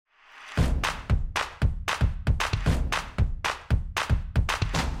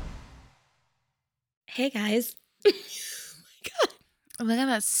Hey guys. Oh my God. Look at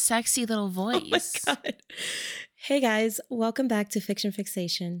that sexy little voice. Oh my God. Hey guys, welcome back to Fiction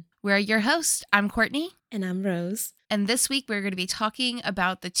Fixation. We're your hosts. I'm Courtney. And I'm Rose. And this week we're going to be talking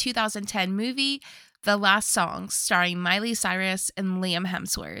about the 2010 movie, The Last Song, starring Miley Cyrus and Liam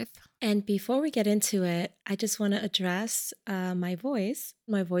Hemsworth. And before we get into it, I just want to address my voice.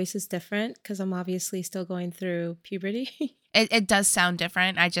 My voice is different because I'm obviously still going through puberty. It does sound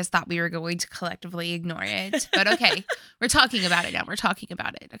different. I just thought we were going to collectively ignore it. But okay, we're talking about it now. We're talking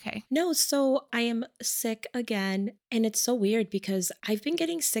about it, okay? No, so I am sick again. And it's so weird because I've been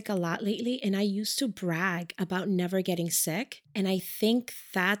getting sick a lot lately and I used to brag about never getting sick. And I think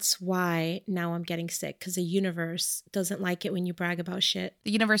that's why now I'm getting sick because the universe doesn't like it when you brag about shit.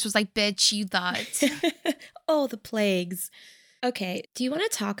 The universe was like, bitch, you thought. Oh, the plagues. Okay, do you want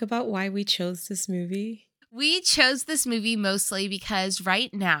to talk about why we chose this movie? We chose this movie mostly because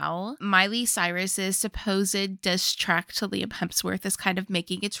right now, Miley Cyrus's supposed diss track to Liam Hemsworth is kind of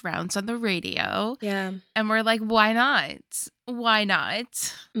making its rounds on the radio. Yeah. And we're like, why not? Why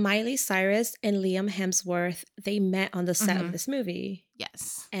not? Miley Cyrus and Liam Hemsworth, they met on the set of this movie.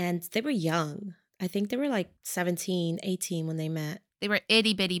 Yes. And they were young. I think they were like 17, 18 when they met. They were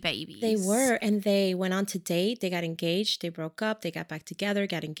itty bitty babies. They were, and they went on to date. They got engaged. They broke up. They got back together,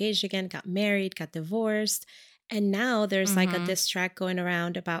 got engaged again, got married, got divorced. And now there's like a diss track going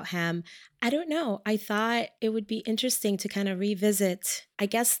around about him. I don't know. I thought it would be interesting to kind of revisit, I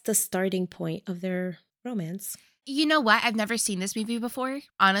guess, the starting point of their romance. You know what? I've never seen this movie before.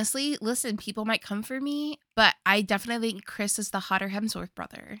 Honestly, listen, people might come for me, but I definitely think Chris is the hotter Hemsworth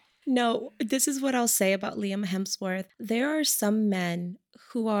brother. No, this is what I'll say about Liam Hemsworth. There are some men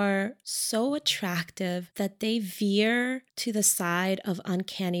who are so attractive that they veer to the side of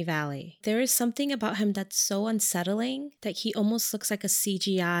Uncanny Valley. There is something about him that's so unsettling that he almost looks like a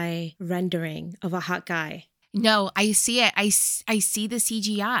CGI rendering of a hot guy. No, I see it. I see the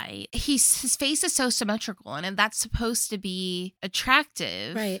CGI. His face is so symmetrical and that's supposed to be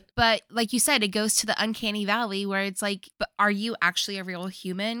attractive. Right. But like you said, it goes to the Uncanny Valley where it's like, but are you actually a real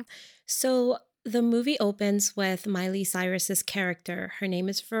human? So the movie opens with Miley Cyrus's character. Her name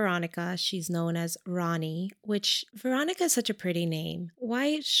is Veronica. She's known as Ronnie, which Veronica is such a pretty name.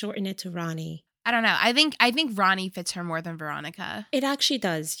 Why shorten it to Ronnie? I don't know. I think Ronnie fits her more than Veronica. It actually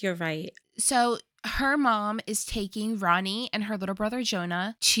does. You're right. So her mom is taking Ronnie and her little brother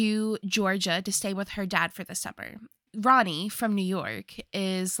Jonah to Georgia to stay with her dad for the summer. Ronnie from New York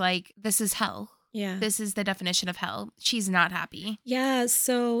is like, this is hell. Yeah. This is the definition of hell. She's not happy. Yeah.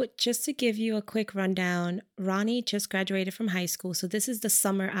 So just to give you a quick rundown, Ronnie just graduated from high school. So this is the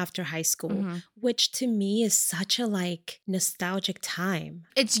summer after high school, which to me is such a like nostalgic time.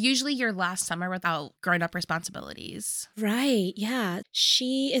 It's usually your last summer without grown-up responsibilities. Right. Yeah.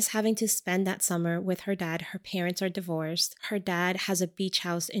 She is having to spend that summer with her dad. Her parents are divorced. Her dad has a beach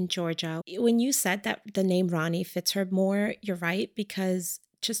house in Georgia. When you said that the name Ronnie fits her more, you're right, because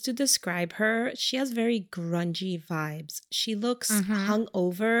just to describe her, she has very grungy vibes. She looks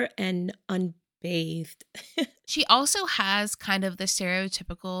hungover and unbathed. She also has kind of the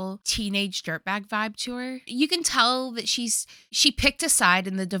stereotypical teenage dirtbag vibe to her. You can tell that she picked a side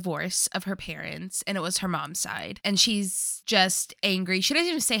in the divorce of her parents, and it was her mom's side. And she's just angry. She doesn't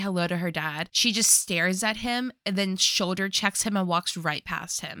even say hello to her dad. She just stares at him and then shoulder checks him and walks right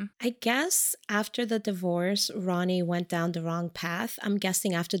past him. I guess after the divorce, Ronnie went down the wrong path. I'm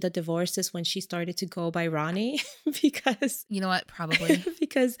guessing after the divorce is when she started to go by Ronnie because... You know what? Probably.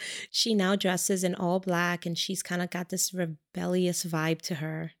 Because she now dresses in all black and she's kind of got this rebellious vibe to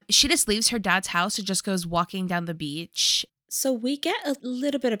her. She just leaves her dad's house and just goes walking down the beach. So we get a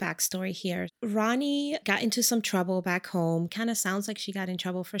little bit of backstory here. Ronnie got into some trouble back home. Kind of sounds like she got in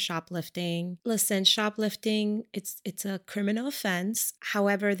trouble for shoplifting. Listen, shoplifting, it's a criminal offense.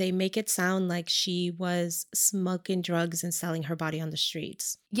 However, they make it sound like she was smuggling drugs and selling her body on the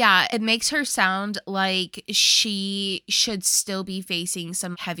streets. Yeah, it makes her sound like she should still be facing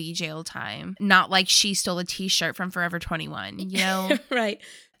some heavy jail time. Not like she stole a t-shirt from Forever 21, you know? Right.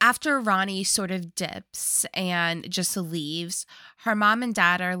 After Ronnie sort of dips and just leaves, her mom and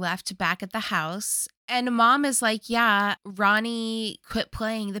dad are left back at the house. And mom is like, yeah, Ronnie quit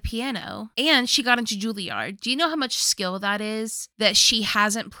playing the piano and she got into Juilliard. Do you know how much skill that is? That she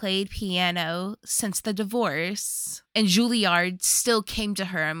hasn't played piano since the divorce. And Juilliard still came to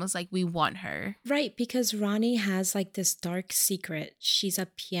her and was like, we want her. Right, because Ronnie has like this dark secret. She's a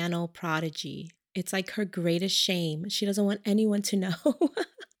piano prodigy. It's like her greatest shame. She doesn't want anyone to know.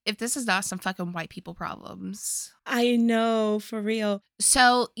 If this is not some fucking white people problems. I know, for real.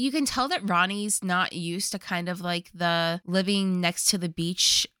 So you can tell that Ronnie's not used to kind of like the living next to the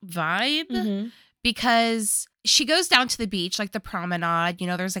beach vibe because she goes down to the beach, like the promenade. You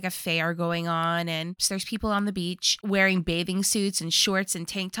know, there's like a fair going on, and there's people on the beach wearing bathing suits and shorts and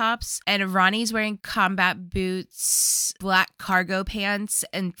tank tops. And Ronnie's wearing combat boots, black cargo pants,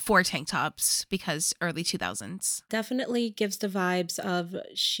 and 4 tank tops because early 2000s. Definitely gives the vibes of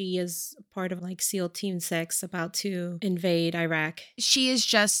she is part of like SEAL Team 6 about to invade Iraq. She is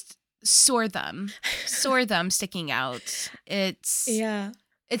just sore them sticking out.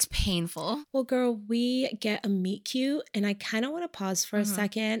 It's painful. Well, girl, we get a meet cute, and I kind of want to pause for a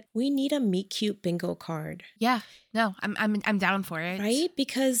second. We need a meet cute bingo card. Yeah. No, I'm down for it. Right?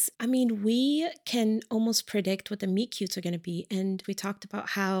 Because, I mean, we can almost predict what the meet cutes are going to be. And we talked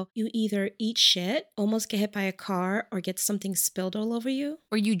about how you either eat shit, almost get hit by a car, or get something spilled all over you.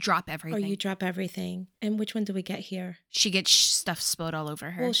 Or you drop everything. And which one do we get here? She gets stuff spilled all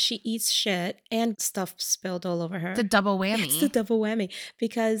over her. Well, she eats shit and stuff spilled all over her. The double whammy. It's the double whammy.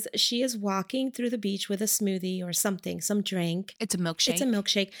 Because she is walking through the beach with a smoothie or something, some drink. It's a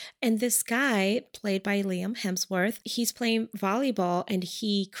milkshake. And this guy, played by Liam Hemsworth, he's playing volleyball and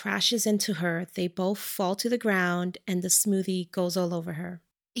he crashes into her. They both fall to the ground and the smoothie goes all over her.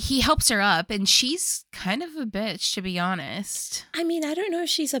 He helps her up, and she's kind of a bitch, to be honest. I mean, I don't know if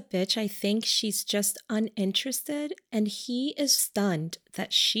she's a bitch. I think she's just uninterested, and he is stunned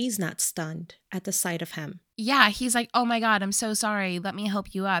that she's not stunned at the sight of him. Yeah, he's like, oh my God, I'm so sorry. Let me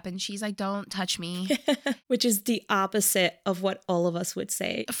help you up. And she's like, don't touch me. Which is the opposite of what all of us would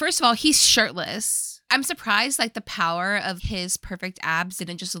say. First of all, he's shirtless. I'm surprised like the power of his perfect abs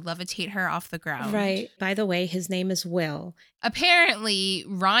didn't just levitate her off the ground. Right. By the way, his name is Will. Apparently,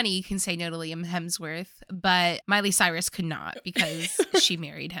 Ronnie can say no to Liam Hemsworth, but Miley Cyrus could not because she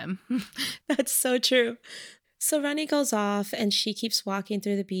married him. That's so true. So Ronnie goes off and she keeps walking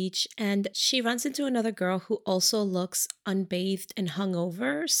through the beach and she runs into another girl who also looks unbathed and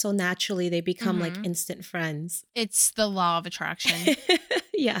hungover. So naturally they become like instant friends. It's the law of attraction.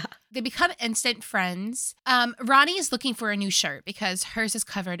 Yeah. They become instant friends. Ronnie is looking for a new shirt because hers is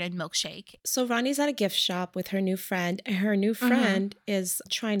covered in milkshake. So Ronnie's at a gift shop with her new friend, and her new friend is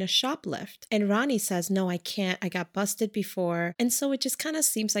trying to shoplift. And Ronnie says, no, I can't. I got busted before. And so it just kind of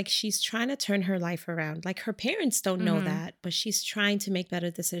seems like she's trying to turn her life around. Like her parents don't know that, but she's trying to make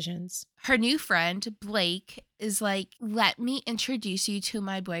better decisions. Her new friend, Blake, is like, let me introduce you to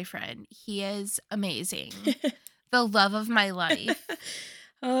my boyfriend. He is amazing. The love of my life.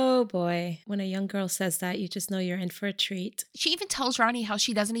 Oh boy. When a young girl says that, you just know you're in for a treat. She even tells Ronnie how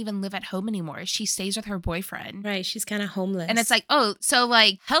she doesn't even live at home anymore. She stays with her boyfriend. Right. She's kind of homeless. And it's like, oh, so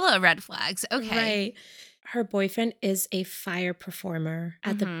like hella red flags. Okay. Right. Her boyfriend is a fire performer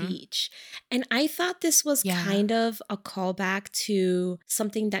at the beach. And I thought this was kind of a callback to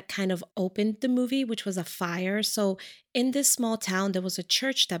something that kind of opened the movie, which was a fire. So in this small town, there was a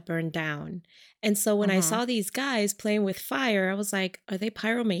church that burned down. And so when I saw these guys playing with fire, I was like, are they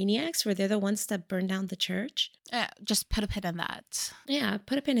pyromaniacs? Were they the ones that burned down the church? Just put a pin in that. Yeah,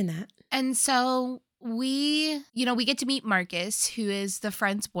 put a pin in that. And so we get to meet Marcus, who is the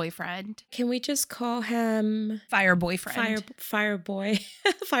friend's boyfriend. Can we just call him Fire boyfriend? Fire boy.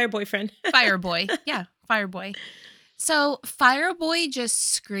 Fire boyfriend. Fire boy. Yeah, fire boy. So Fireboy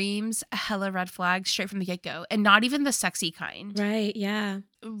just screams hella red flags straight from the get-go, and not even the sexy kind. Right, yeah.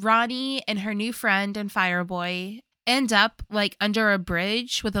 Ronnie and her new friend and Fireboy end up like under a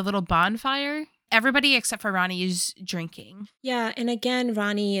bridge with a little bonfire. Everybody except for Ronnie is drinking. Yeah, and again,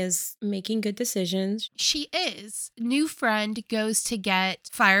 Ronnie is making good decisions. She is. New friend goes to get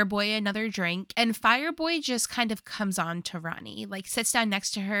Fireboy another drink, and Fireboy just kind of comes on to Ronnie, like sits down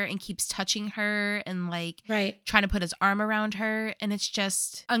next to her and keeps touching her and like trying to put his arm around her, and it's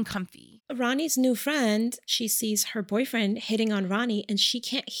just uncomfy. Ronnie's new friend, she sees her boyfriend hitting on Ronnie, and she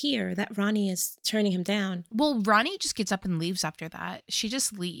can't hear that Ronnie is turning him down. Well, Ronnie just gets up and leaves after that. She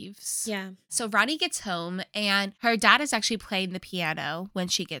just leaves. Yeah. So Ronnie gets home, and her dad is actually playing the piano when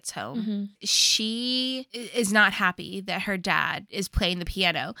she gets home. She is not happy that her dad is playing the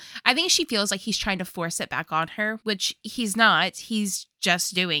piano. I think she feels like he's trying to force it back on her, which he's not. He's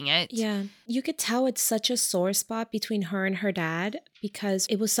just doing it. Yeah. You could tell it's such a sore spot between her and her dad because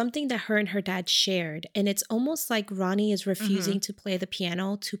it was something that her and her dad shared. And it's almost like Ronnie is refusing to play the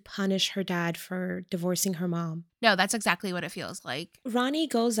piano to punish her dad for divorcing her mom. No, that's exactly what it feels like. Ronnie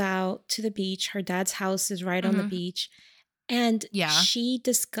goes out to the beach. Her dad's house is right on the beach. And she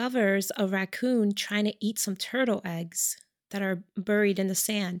discovers a raccoon trying to eat some turtle eggs that are buried in the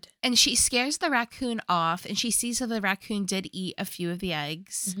sand. And she scares the raccoon off, and she sees that the raccoon did eat a few of the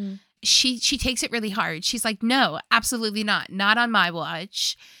eggs. She takes it really hard. She's like, no, absolutely not. Not on my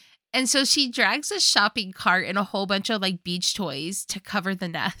watch. And so she drags a shopping cart and a whole bunch of like beach toys to cover the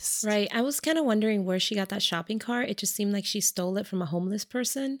nest. Right. I was kind of wondering where she got that shopping cart. It just seemed like she stole it from a homeless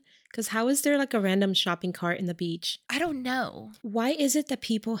person. Because how is there like a random shopping cart in the beach? I don't know. Why is it that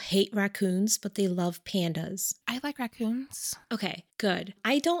people hate raccoons, but they love pandas? I like raccoons. Okay, good.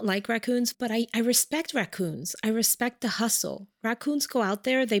 I don't like raccoons, but I respect raccoons. I respect the hustle. Raccoons go out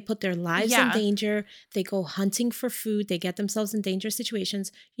there, they put their lives in danger, they go hunting for food, they get themselves in dangerous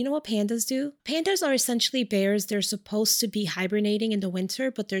situations. You know what pandas do? Pandas are essentially bears. They're supposed to be hibernating in the winter,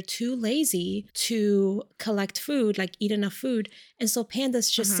 but they're too lazy to collect food, like eat enough food. And so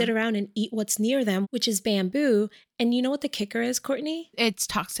pandas just sit around and eat what's near them, which is bamboo. And you know what the kicker is, Courtney? It's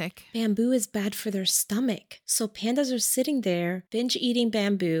toxic. Bamboo is bad for their stomach. So pandas are sitting there binge eating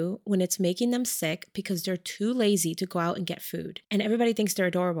bamboo when it's making them sick because they're too lazy to go out and get food. And everybody thinks they're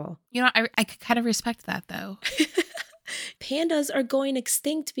adorable. You know, I kind of respect that though. Pandas are going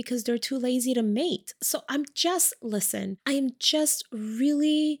extinct because they're too lazy to mate. So I am just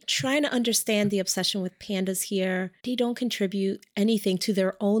really trying to understand the obsession with pandas here. They don't contribute anything to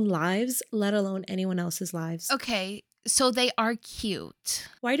their own lives, let alone anyone else's lives. Okay, so they are cute.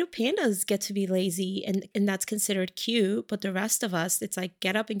 Why do pandas get to be lazy and that's considered cute, but the rest of us, it's like,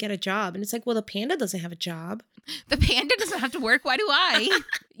 get up and get a job. And it's like, well, the panda doesn't have a job. The panda doesn't have to work. Why do I?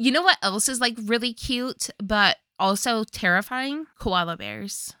 You know what else is like really cute, but also terrifying? Koala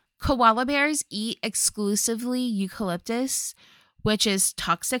bears. Koala bears eat exclusively eucalyptus, which is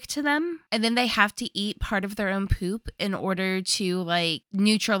toxic to them. And then they have to eat part of their own poop in order to like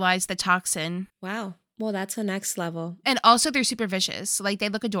neutralize the toxin. Wow. Well, that's the next level. And also they're super vicious. Like they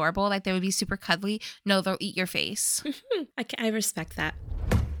look adorable. Like they would be super cuddly. No, they'll eat your face. I respect that.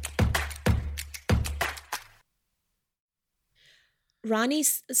 Ronnie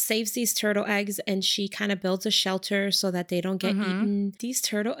saves these turtle eggs and she kind of builds a shelter so that they don't get eaten. These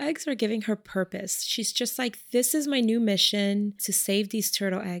turtle eggs are giving her purpose. She's just like, this is my new mission, to save these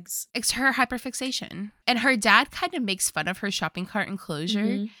turtle eggs. It's her hyperfixation. And her dad kind of makes fun of her shopping cart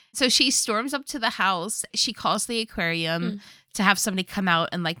enclosure. So she storms up to the house. She calls the aquarium to have somebody come out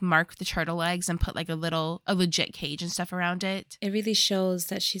and like mark the turtle eggs and put like a legit cage and stuff around it. It really shows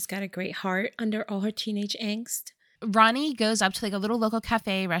that she's got a great heart under all her teenage angst. Ronnie goes up to like a little local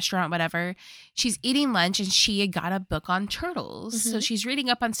cafe, restaurant, whatever. She's eating lunch and she had got a book on turtles. So she's reading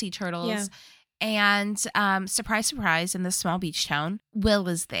up on sea turtles. Yeah. And surprise, surprise, in this small beach town, Will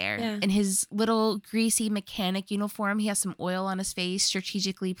is there in his little greasy mechanic uniform. He has some oil on his face,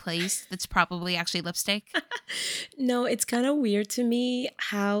 strategically placed. That's probably actually lipstick. No, it's kind of weird to me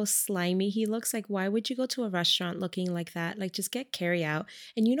how slimy he looks. Like, why would you go to a restaurant looking like that? Like, just get carry out.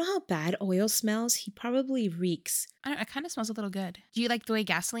 And you know how bad oil smells? He probably reeks. I don't know, it kind of smells a little good. Do you like the way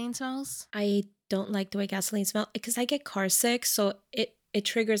gasoline smells? I don't like the way gasoline smells because I get car sick. So it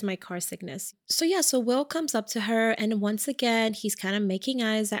triggers my car sickness. So Will comes up to her and once again, he's kind of making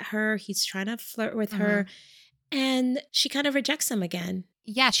eyes at her. He's trying to flirt with her and she kind of rejects him again.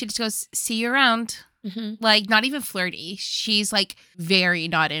 Yeah, she just goes, see you around. Like, not even flirty. She's like very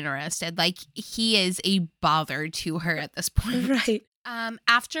not interested. Like, he is a bother to her at this point. Right.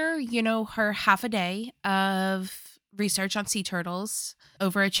 After, her half a day of research on sea turtles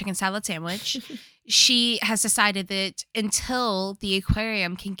over a chicken salad sandwich, she has decided that until the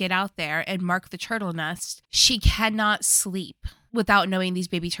aquarium can get out there and mark the turtle nest, she cannot sleep without knowing these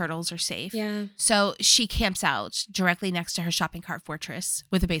baby turtles are safe. Yeah. So she camps out directly next to her shopping cart fortress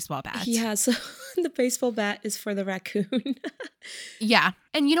with a baseball bat. Yeah, so the baseball bat is for the raccoon. Yeah.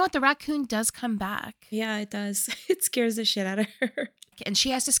 And you know what? The raccoon does come back. Yeah, it does. It scares the shit out of her. And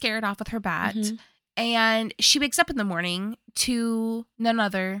she has to scare it off with her bat. And she wakes up in the morning to none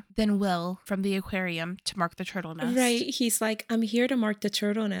other than Will from the aquarium to mark the turtle nest. Right. He's like, I'm here to mark the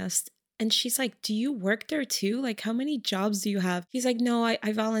turtle nest. And she's like, do you work there too? Like, how many jobs do you have? He's like, no, I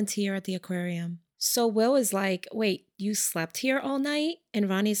volunteer at the aquarium. So Will is like, wait, you slept here all night? And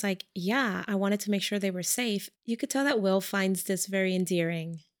Ronnie's like, yeah, I wanted to make sure they were safe. You could tell that Will finds this very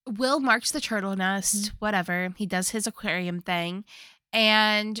endearing. Will marks the turtle nest, whatever. He does his aquarium thing.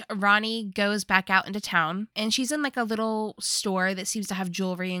 And Ronnie goes back out into town and she's in like a little store that seems to have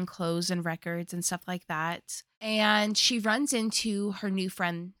jewelry and clothes and records and stuff like that. And she runs into her new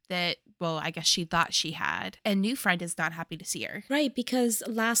friend that, well, I guess she thought she had. And new friend is not happy to see her. Right, because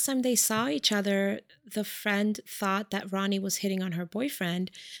last time they saw each other, the friend thought that Ronnie was hitting on her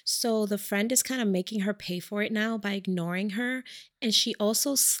boyfriend. So the friend is kind of making her pay for it now by ignoring her. And she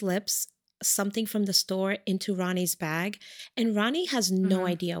also slips something from the store into Ronnie's bag. And Ronnie has no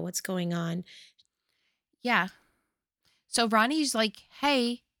idea what's going on. Yeah. So Ronnie's like,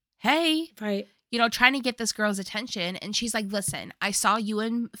 hey. Right. trying to get this girl's attention. And she's like, listen, I saw you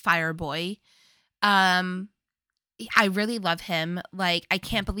and Fireboy. I really love him. Like, I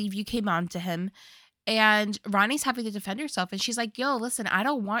can't believe you came on to him. And Ronnie's having to defend herself. And she's like, yo, listen, I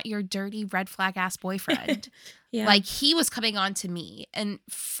don't want your dirty red flag ass boyfriend. Yeah. Like, he was coming on to me. And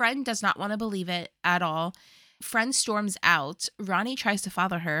Friend does not want to believe it at all. Friend storms out. Ronnie tries to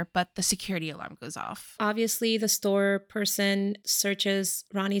follow her, but the security alarm goes off. Obviously, the store person searches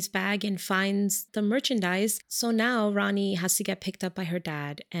Ronnie's bag and finds the merchandise. So now Ronnie has to get picked up by her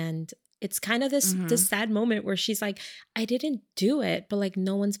dad. And it's kind of this sad moment where she's like, I didn't do it, but like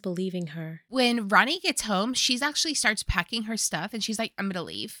no one's believing her. When Ronnie gets home, she's actually starts packing her stuff and she's like, I'm going to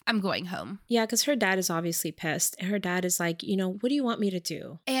leave. I'm going home. Yeah, because her dad is obviously pissed. And her dad is like, what do you want me to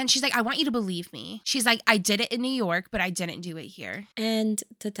do? And she's like, I want you to believe me. She's like, I did it in New York, but I didn't do it here. And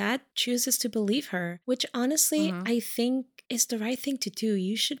the dad chooses to believe her, which honestly, I think is the right thing to do.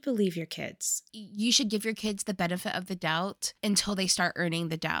 You should believe your kids. You should give your kids the benefit of the doubt until they start earning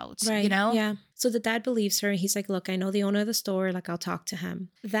the doubt, right. know? Yeah. So the dad believes her. He's like, look, I know the owner of the store. Like, I'll talk to him.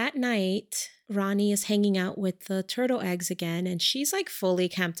 That night, Ronnie is hanging out with the turtle eggs again, and she's like fully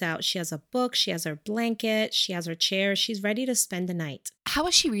camped out. She has a book, she has her blanket, she has her chair. She's ready to spend the night. How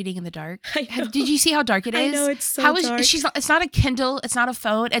is she reading in the dark? I know. Did you see how dark it is? I know, it's so dark. It's not a Kindle, it's not a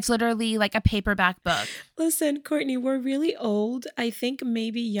phone, it's literally like a paperback book. Listen, Courtney, we're really old. I think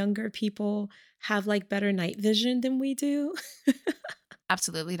maybe younger people have like better night vision than we do.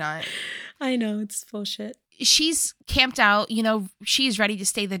 Absolutely not. I know, it's bullshit. She's camped out, she's ready to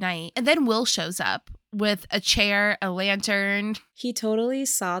stay the night. And then Will shows up with a chair, a lantern. He totally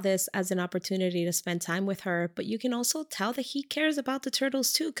saw this as an opportunity to spend time with her, but you can also tell that he cares about the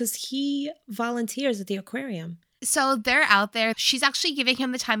turtles too, because he volunteers at the aquarium. So they're out there. She's actually giving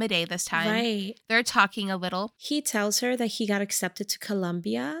him the time of day this time. Right. They're talking a little. He tells her that he got accepted to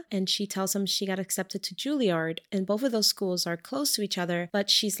Columbia, and she tells him she got accepted to Juilliard. And both of those schools are close to each other, but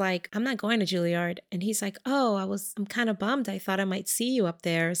she's like, I'm not going to Juilliard. And he's like, oh, I'm kind of bummed. I thought I might see you up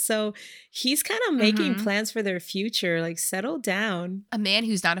there. So he's kind of making plans for their future. Like, settle down. A man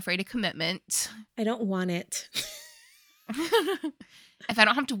who's not afraid of commitment. I don't want it. If I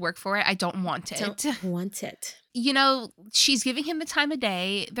don't have to work for it, I don't want it. Don't want it. She's giving him the time of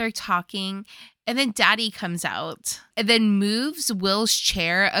day. They're talking. And then Daddy comes out and then moves Will's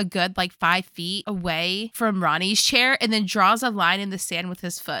chair a good 5 feet away from Ronnie's chair and then draws a line in the sand with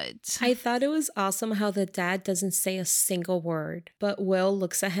his foot. I thought it was awesome how the dad doesn't say a single word, but Will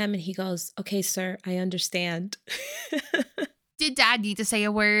looks at him and he goes, okay, sir, I understand. Did Dad need to say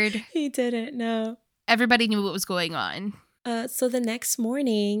a word? He didn't, no. Everybody knew what was going on. So the next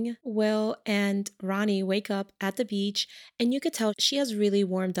morning, Will and Ronnie wake up at the beach, and you could tell she has really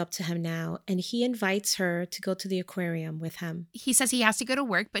warmed up to him now, and he invites her to go to the aquarium with him. He says he has to go to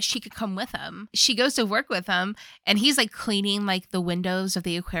work, but she could come with him. She goes to work with him, and he's cleaning the windows of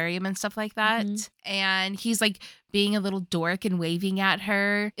the aquarium and stuff like that. And he's being a little dork and waving at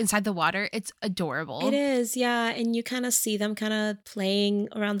her inside the water. It's adorable. It is, yeah. And you kind of see them kind of playing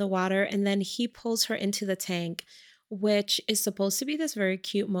around the water, and then he pulls her into the tank, which is supposed to be this very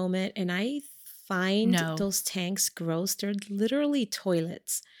cute moment. And I find those tanks gross. They're literally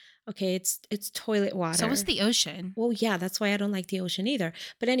toilets. Okay, it's toilet water. So is the ocean. Well, yeah, that's why I don't like the ocean either.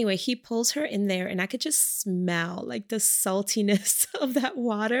 But anyway, he pulls her in there and I could just smell the saltiness of that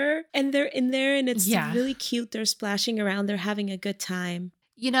water. And they're in there and it's really cute. They're splashing around. They're having a good time.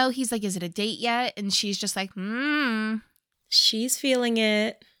 He's like, is it a date yet? And she's just like, She's feeling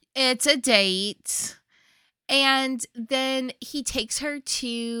it. It's a date. And then he takes her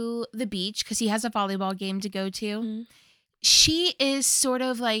to the beach because he has a volleyball game to go to. She is sort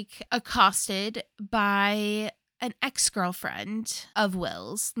of accosted by an ex-girlfriend of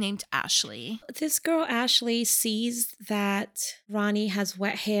Will's named Ashley. This girl, Ashley, sees that Ronnie has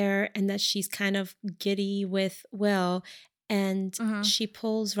wet hair and that she's kind of giddy with Will. And she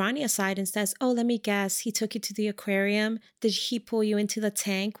pulls Ronnie aside and says, oh, let me guess. He took you to the aquarium. Did he pull you into the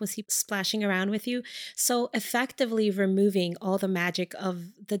tank? Was he splashing around with you? So effectively removing all the magic of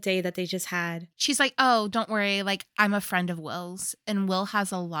the day that they just had. She's like, oh, don't worry. I'm a friend of Will's. And Will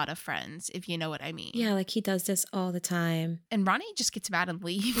has a lot of friends, if you know what I mean. Yeah, he does this all the time. And Ronnie just gets mad and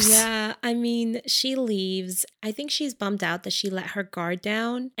leaves. Yeah, I mean, she leaves. I think she's bummed out that she let her guard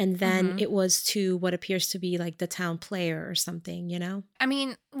down. And then it was to what appears to be the town player or something, I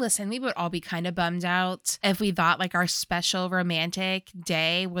mean, listen, we would all be kind of bummed out if we thought our special romantic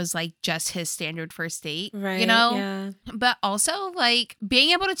day was just his standard first date, right? Yeah. But also being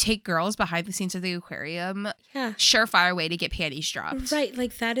able to take girls behind the scenes of the aquarium, surefire way to get panties dropped. Right,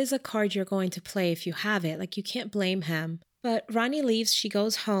 that is a card you're going to play if you have it. You can't blame him. But Ronnie leaves, she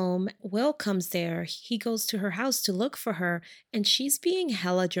goes home. Will comes there. He goes to her house to look for her, and she's being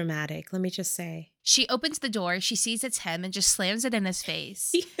hella dramatic, let me just say. She opens the door, she sees it's him and just slams it in his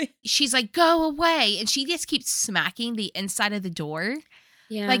face. She's like, go away. And she just keeps smacking the inside of the door.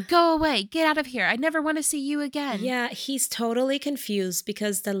 Yeah. Like, go away, get out of here. I never want to see you again. Yeah, he's totally confused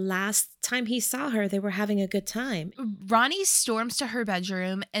because the last time he saw her, they were having a good time. Ronnie storms to her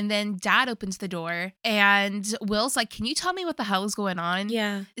bedroom and then Dad opens the door and Will's like, can you tell me what the hell is going on?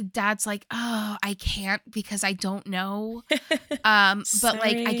 Yeah. Dad's like, oh, I can't because I don't know. But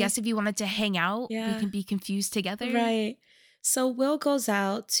like, I guess if you wanted to hang out, we can be confused together. Right. So Will goes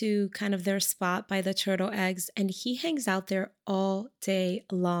out to kind of their spot by the turtle eggs and he hangs out there all day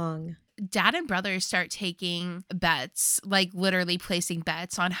long. Dad and brother start taking bets, like literally placing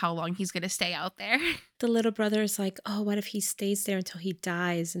bets on how long he's going to stay out there. The little brother is like, oh, what if he stays there until he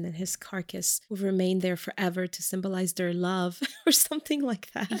dies and then his carcass will remain there forever to symbolize their love or something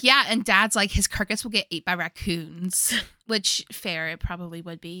like that. Yeah, and Dad's like, his carcass will get ate by raccoons, which fair, it probably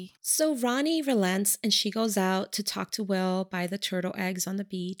would be. So Ronnie relents and she goes out to talk to Will by the turtle eggs on the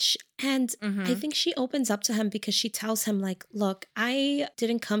beach. And I think she opens up to him because she tells him like, look, I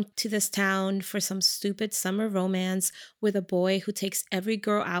didn't come to this town for some stupid summer romance with a boy who takes every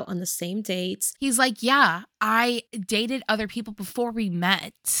girl out on the same dates. He's like, yeah, I dated other people before we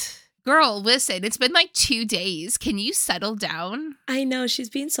met. Girl, listen, it's been like 2 days. Can you settle down? I know, she's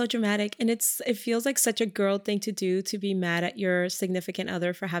being so dramatic and it feels like such a girl thing to do, to be mad at your significant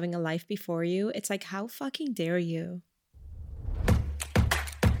other for having a life before you. It's like, how fucking dare you?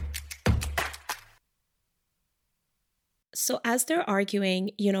 So as they're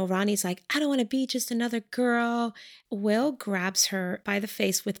arguing, Ronnie's like, I don't want to be just another girl. Will grabs her by the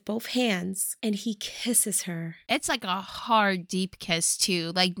face with both hands and he kisses her. It's like a hard, deep kiss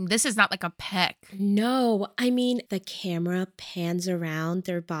too. Like, this is not like a peck. No, I mean, the camera pans around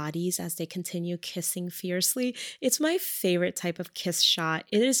their bodies as they continue kissing fiercely. It's my favorite type of kiss shot.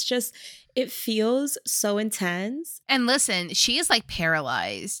 It feels so intense. And listen, she is like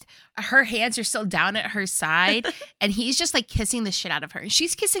paralyzed. Her hands are still down at her side and he's just like kissing the shit out of her. And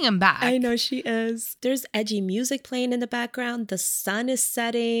she's kissing him back. I know she is. There's edgy music playing in the background. The sun is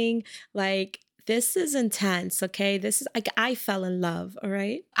setting. Like, this is intense, okay? This is like, I fell in love, all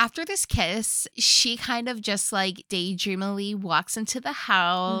right? After this kiss, she kind of just like daydreamily walks into the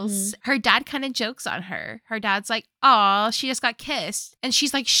house. Her dad kind of jokes on her. Her dad's like, "Aw, she just got kissed." And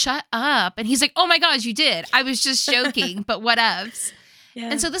she's like, "Shut up." And he's like, "Oh my God, you did. I was just joking, but whatevs." Yeah.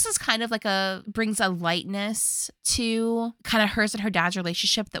 And so this is kind of like brings a lightness to kind of hers and her dad's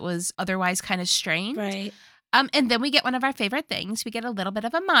relationship that was otherwise kind of strained. Right. And then we get one of our favorite things. We get a little bit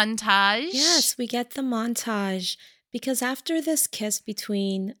of a montage. Yes, we get the montage because after this kiss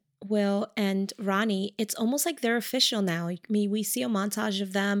between Will and Ronnie, it's almost like they're official now. I mean, we see a montage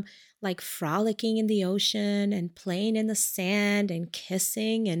of them like frolicking in the ocean and playing in the sand and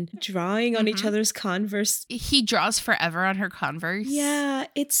kissing and drawing on each other's Converse. He draws forever on her Converse. Yeah,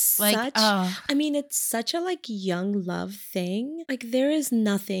 it's like, it's such a like young love thing. Like, there is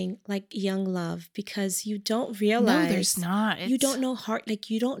nothing like young love because you don't realize. No, there's not. You don't know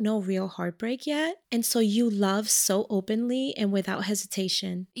you don't know real heartbreak yet. And so you love so openly and without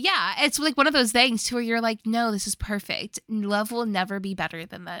hesitation. Yeah, it's like one of those things where you're like, no, this is perfect. Love will never be better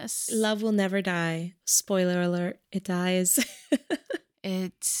than this. Love will never die. Spoiler alert, it dies.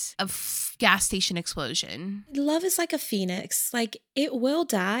 It's a gas station explosion. Love is like a phoenix. Like, it will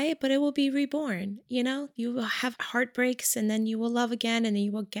die, but it will be reborn. You will have heartbreaks and then you will love again and then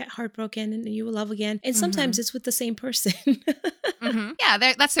you will get heartbroken and then you will love again. And sometimes it's with the same person.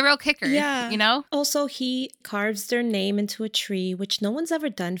 Yeah, that's the real kicker. Yeah. Also, he carves their name into a tree, which no one's ever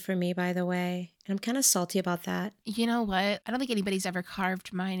done for me, by the way. And I'm kind of salty about that. You know what? I don't think anybody's ever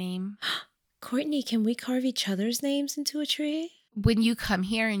carved my name. Courtney, can we carve each other's names into a tree? When you come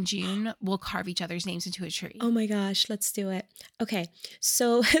here in June, we'll carve each other's names into a tree. Oh my gosh, let's do it. Okay,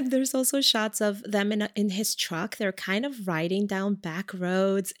 so there's also shots of them in his truck. They're kind of riding down back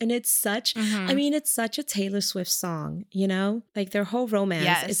roads. And it's such, it's such a Taylor Swift song, Like, their whole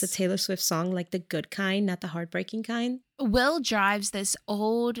romance is a Taylor Swift song, like the good kind, not the heartbreaking kind. Will drives this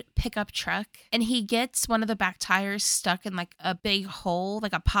old pickup truck and he gets one of the back tires stuck in like a big hole,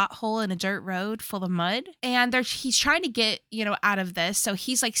 like a pothole in a dirt road full of mud. And he's trying to get, out of this. So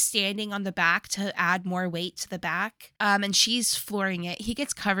he's like standing on the back to add more weight to the back. And she's flooring it. He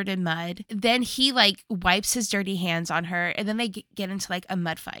gets covered in mud. Then he like wipes his dirty hands on her and then they get into like a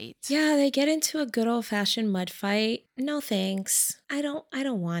mud fight. Yeah, they get into a good old fashioned mud fight. No thanks. I don't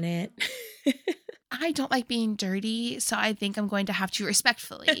want it. I don't like being dirty, so I think I'm going to have to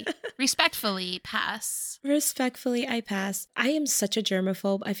respectfully pass. Respectfully, I pass. I am such a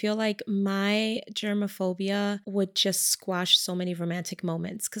germaphobe. I feel like my germophobia would just squash so many romantic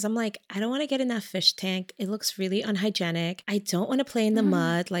moments because I'm like, I don't want to get in that fish tank. It looks really unhygienic. I don't want to play in the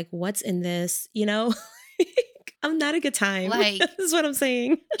mud. Like, what's in this? You know? I'm not a good time. Like, is what I'm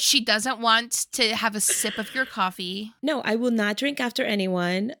saying. She doesn't want to have a sip of your coffee. No, I will not drink after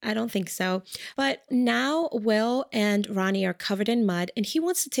anyone. I don't think so. But now Will and Ronnie are covered in mud and he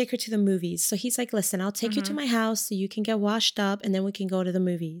wants to take her to the movies. So he's like, listen, I'll take you to my house so you can get washed up and then we can go to the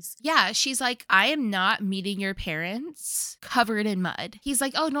movies. Yeah, she's like, I am not meeting your parents covered in mud. He's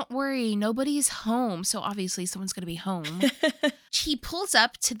like, oh, don't worry. Nobody's home. So obviously someone's going to be home. He pulls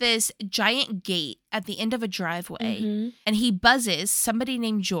up to this giant gate at the end of a driveway and he buzzes somebody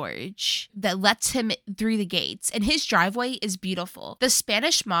named George that lets him through the gates. And his driveway is beautiful. The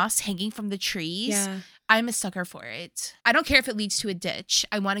Spanish moss hanging from the trees. Yeah. I'm a sucker for it. I don't care if it leads to a ditch.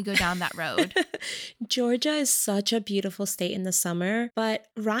 I want to go down that road. Georgia is such a beautiful state in the summer, but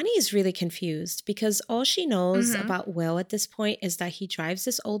Ronnie is really confused because all she knows about Will at this point is that he drives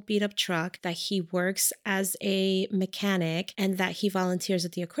this old beat up truck, that he works as a mechanic, and that he volunteers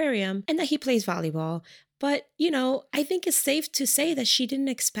at the aquarium, and that he plays volleyball. But, you know, I think it's safe to say that she didn't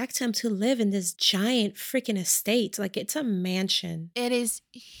expect him to live in this giant freaking estate. Like, it's a mansion. It is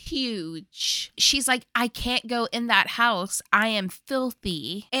huge. She's like, I can't go in that house. I am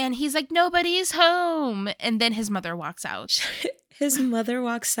filthy. And he's like, nobody's home. And then his mother walks out. His mother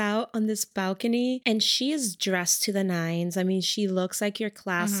walks out on this balcony and she is dressed to the nines. I mean, she looks like your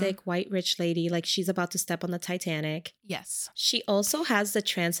classic white rich lady, like she's about to step on the Titanic. Yes. She also has the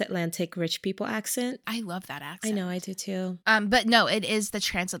transatlantic rich people accent. I love that accent. I know, I do too. But no, it is the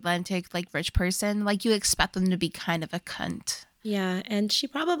transatlantic, like, rich person. Like, you expect them to be kind of a cunt. Yeah, and she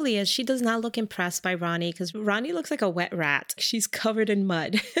probably is. She does not look impressed by Ronnie because Ronnie looks like a wet rat. She's covered in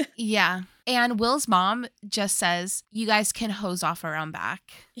mud. Yeah. And Will's mom just says, you guys can hose off around back.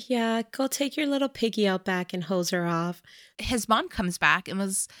 Yeah, go take your little piggy out back and hose her off. His mom comes back and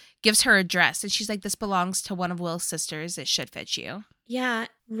gives her a dress. And she's like, this belongs to one of Will's sisters. It should fit you. Yeah,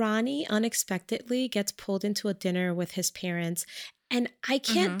 Ronnie unexpectedly gets pulled into a dinner with his parents. And I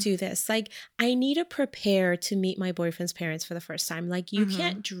can't do this. Like, I need to prepare to meet my boyfriend's parents for the first time. Like, you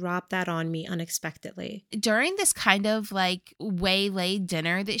can't drop that on me unexpectedly. During this kind of like waylaid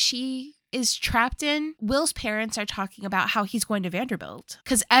dinner that she is trapped in, Will's parents are talking about how he's going to Vanderbilt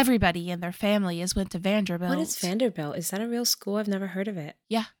because everybody in their family has went to Vanderbilt. What is Vanderbilt? Is that a real school? I've never heard of it.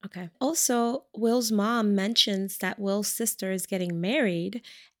 Yeah. Okay. Also, Will's mom mentions that Will's sister is getting married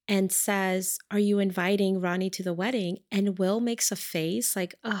and says, are you inviting Ronnie to the wedding? And Will makes a face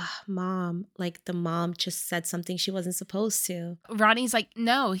like, mom, like the mom just said something she wasn't supposed to. Ronnie's like,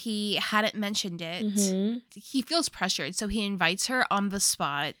 no, he hadn't mentioned it. He feels pressured, so he invites her on the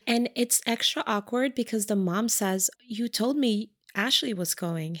spot. And it's extra awkward because the mom says, you told me Ashley was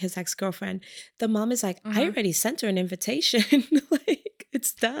going, his ex-girlfriend. The mom is like, I already sent her an invitation. Like,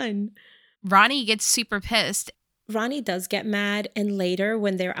 it's done. Ronnie gets super pissed. Ronnie does get mad, and later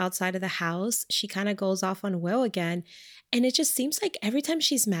when they're outside of the house, she kind of goes off on Will again. And it just seems like every time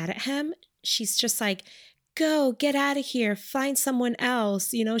she's mad at him, she's just like, go, get out of here, find someone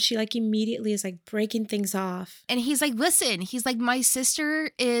else. You know, she like immediately is like breaking things off. And he's like, listen, he's like, my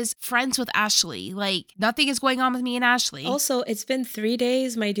sister is friends with Ashley. Like, nothing is going on with me and Ashley. Also, it's been 3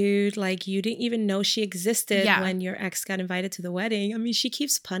 days, my dude. Like, you didn't even know she existed when your ex got invited to the wedding. I mean, she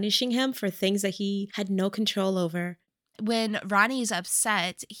keeps punishing him for things that he had no control over. When Ronnie's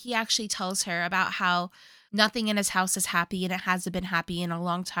upset, he actually tells her about how nothing in his house is happy and it hasn't been happy in a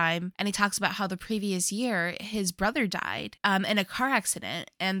long time. And he talks about how the previous year his brother died in a car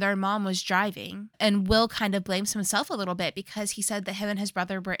accident and their mom was driving. And Will kind of blames himself a little bit because he said that him and his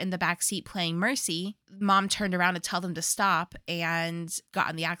brother were in the backseat playing Mercy. Mom turned around to tell them to stop and got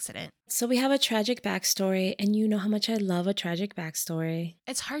in the accident. So we have a tragic backstory, and you know how much I love a tragic backstory.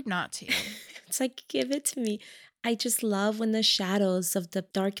 It's hard not to. It's like, give it to me. I just love when the shadows of the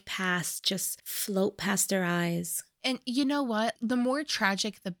dark past just float past their eyes. And you know what? The more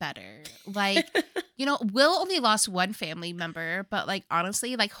tragic, the better. Like, you know, Will only lost one family member, but like,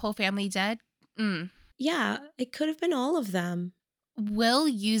 honestly, like whole family dead. Yeah, it could have been all of them. Will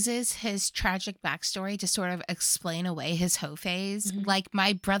uses his tragic backstory to sort of explain away his hoe phase. Like,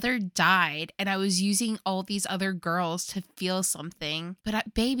 my brother died and I was using all these other girls to feel something.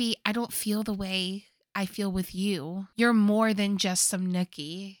 But baby, I don't feel the way I feel with you. You're more than just some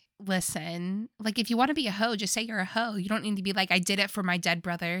nookie. Listen, like, if you want to be a hoe, just say you're a hoe. You don't need to be like, I did it for my dead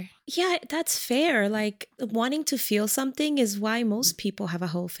brother. Yeah, that's fair. Like, wanting to feel something is why most people have a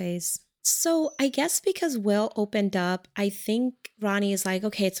hoe phase. So I guess because Will opened up, I think Ronnie is like,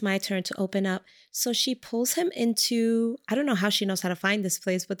 okay, it's my turn to open up. So she pulls him into, I don't know how she knows how to find this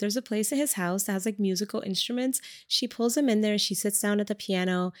place, but there's a place in his house that has like musical instruments. She pulls him in there, she sits down at the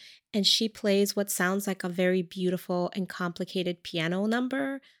piano, and she plays what sounds like a very beautiful and complicated piano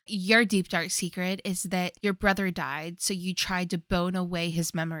number. Your deep dark secret is that your brother died, so you tried to bone away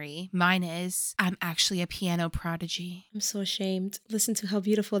his memory. Mine is, I'm actually a piano prodigy. I'm so ashamed. Listen to how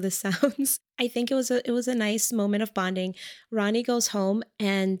beautiful this sounds. I think it was a nice moment of bonding. Ronnie goes home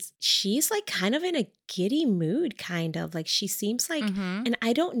and she's like kind of in a giddy mood, kind of. Like she seems like, Mm-hmm. and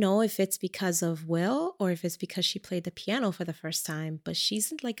I don't know if it's because of Will or if it's because she played the piano for the first time, but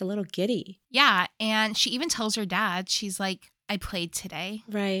she's like a little giddy. Yeah, and she even tells her dad, she's like, I played today.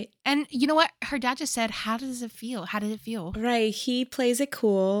 Right. And you know what? Her dad just said, how does it feel? How did it feel? Right. He plays it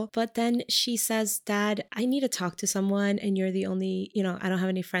cool. But then she says, Dad, I need to talk to someone. And you're the only, I don't have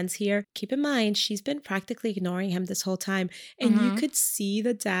any friends here. Keep in mind, she's been practically ignoring him this whole time. And you Mhm. could see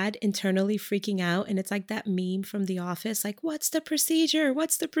the dad internally freaking out. And it's like that meme from The Office, like, what's the procedure?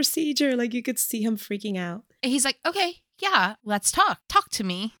 What's the procedure? Like you could see him freaking out. And he's like, okay, yeah, let's talk. Talk to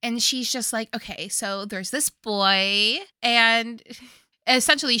me. And she's just like, okay, so there's this boy. And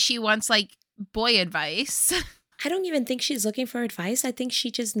essentially she wants like boy advice. I don't even think she's looking for advice. I think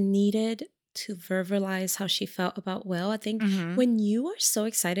she just needed to verbalize how she felt about Will. I think Mhm. when you are so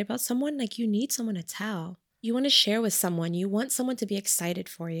excited about someone, like you need someone to tell. You want to share with someone. You want someone to be excited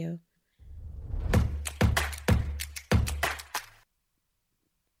for you.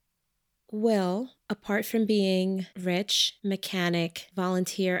 Will, apart from being rich, mechanic,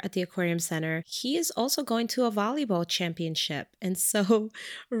 volunteer at the aquarium center, he is also going to a volleyball championship. And so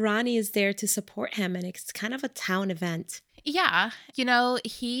Ronnie is there to support him, and it's kind of a town event. Yeah,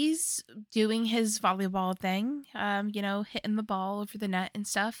 he's doing his volleyball thing, hitting the ball over the net and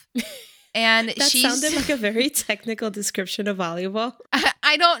stuff. And That she's sounded like a very technical description of volleyball.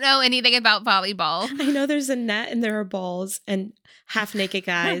 I don't know anything about volleyball. I know there's a net and there are balls and half naked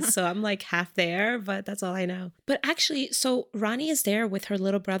guys. So I'm like half there, but that's all I know. But actually, so Ronnie is there with her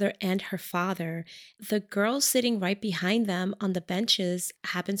little brother and her father. The girl sitting right behind them on the benches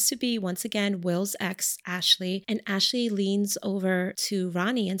happens to be, once again, Will's ex, Ashley. And Ashley leans over to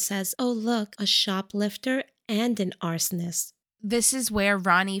Ronnie and says, oh, look, a shoplifter and an arsonist. This is where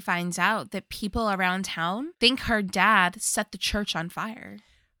Ronnie finds out that people around town think her dad set the church on fire.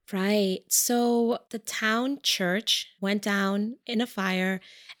 Right. So the town church went down in a fire,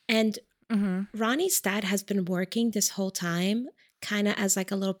 and Mm-hmm. Ronnie's dad has been working this whole time, kind of as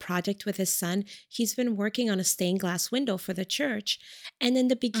like a little project with his son. He's been working on a stained glass window for the church. And in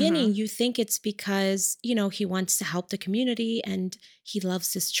the beginning, you think it's because, he wants to help the community and he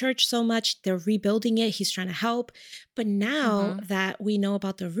loves this church so much. They're rebuilding it. He's trying to help. But now that we know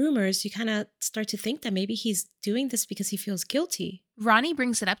about the rumors, you kind of start to think that maybe he's doing this because he feels guilty. Ronnie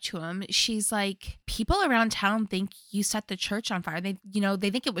brings it up to him. She's like, people around town think you set the church on fire. They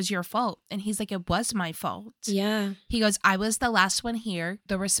think it was your fault. And he's like, it was my fault. Yeah. He goes, I was the last one here.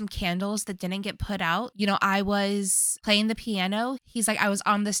 There were some candles that didn't get put out. I was playing the piano. He's like, I was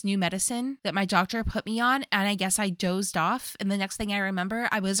on this new medicine that my doctor put me on. And I guess I dozed off. And the next thing I remember,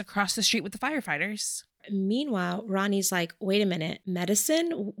 I was across the street with the firefighters. Meanwhile, Ronnie's like, wait a minute,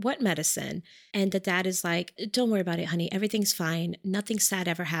 medicine? What medicine? And the dad is like, don't worry about it, honey. Everything's fine. Nothing sad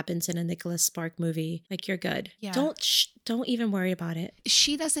ever happens in a Nicholas Spark movie. Like, you're good. Yeah. Don't even worry about it.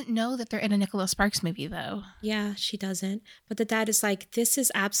 She doesn't know that they're in a Nicholas Sparks movie, though. Yeah, she doesn't. But the dad is like, this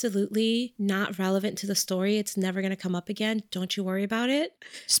is absolutely not relevant to the story. It's never going to come up again. Don't you worry about it.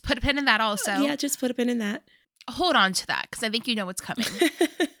 Just put a pin in that also. Yeah, just put a pin in that. Hold on to that, because I think you know what's coming.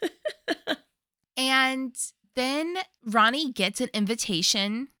 And then Ronnie gets an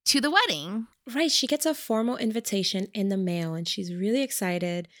invitation to the wedding. Right. She gets a formal invitation in the mail and she's really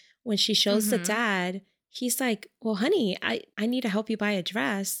excited. When she shows the dad, he's like, well, honey, I need to help you buy a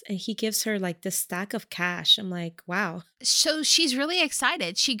dress. And he gives her like this stack of cash. I'm like, wow. So she's really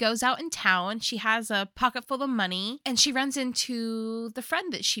excited. She goes out in town. She has a pocket full of money and she runs into the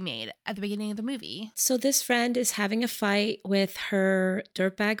friend that she made at the beginning of the movie. So this friend is having a fight with her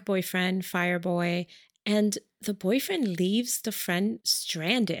dirtbag boyfriend, Fireboy. And the boyfriend leaves the friend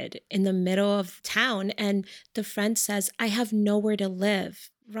stranded in the middle of town. And the friend says, I have nowhere to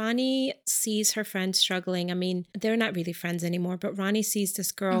live. Ronnie sees her friend struggling. I mean, they're not really friends anymore, but Ronnie sees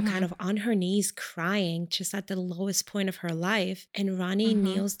this girl kind of on her knees crying just at the lowest point of her life. And Ronnie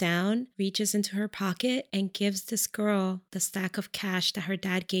kneels down, reaches into her pocket, and gives this girl the stack of cash that her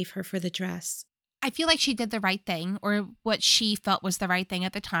dad gave her for the dress. I feel like she did the right thing, or what she felt was the right thing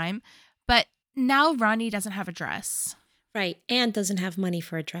at the time. But now Ronnie doesn't have a dress. Right. And doesn't have money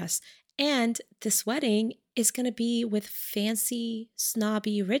for a dress. And this wedding is going to be with fancy,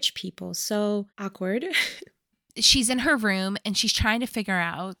 snobby, rich people. So awkward. She's in her room and she's trying to figure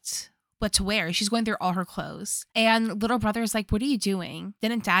out what to wear. She's going through all her clothes. And little brother is like, what are you doing?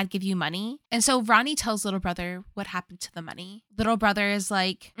 Didn't dad give you money? And so Ronnie tells little brother what happened to the money. Little brother is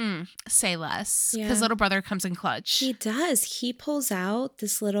like, say less. Because little brother comes in clutch. He does. He pulls out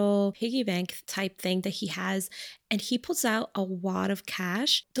this little piggy bank type thing that he has, and he pulls out a wad of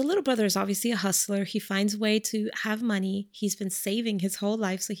cash. The little brother is obviously a hustler. He finds a way to have money. He's been saving his whole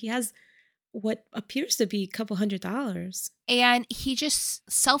life. So he has what appears to be a couple $100. And he just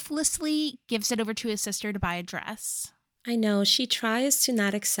selflessly gives it over to his sister to buy a dress. I know. She tries to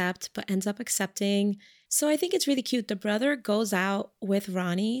not accept, but ends up accepting. So I think it's really cute. The brother goes out with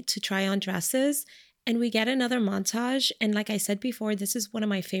Ronnie to try on dresses, and we get another montage. And like I said before, this is one of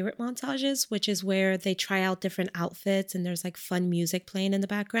my favorite montages, which is where they try out different outfits and there's like fun music playing in the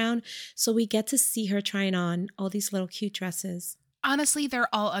background. So we get to see her trying on all these little cute dresses. Honestly,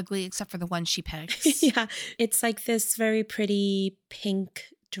 they're all ugly except for the one she picks. Yeah, it's like this very pretty pink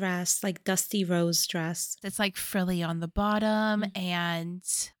dress, like dusty rose dress. It's like frilly on the bottom, and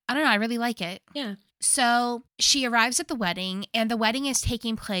I don't know, I really like it. Yeah. So she arrives at the wedding, and the wedding is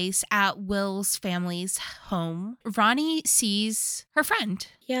taking place at Will's family's home. Ronnie sees her friend.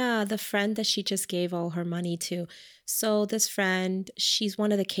 Yeah, the friend that she just gave all her money to. So this friend, she's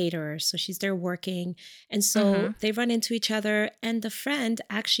one of the caterers. So she's there working. And so they run into each other. And the friend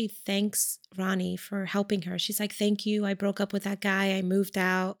actually thanks Ronnie for helping her. She's like, thank you. I broke up with that guy. I moved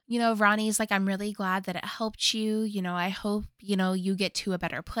out. You know, Ronnie's like, I'm really glad that it helped you. You know, I hope, you know, you get to a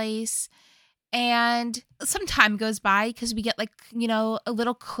better place. And some time goes by because we get like, you know, a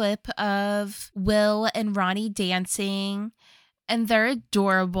little clip of Will and Ronnie dancing, and they're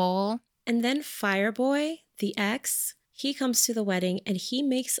adorable. And then Fireboy, the ex, he comes to the wedding and he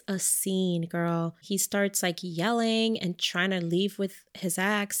makes a scene, girl. He starts like yelling and trying to leave with his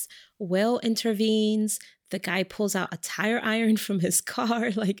ex. Will intervenes. The guy pulls out a tire iron from his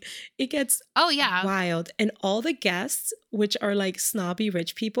car. Like, it gets wild. And all the guests, which are like snobby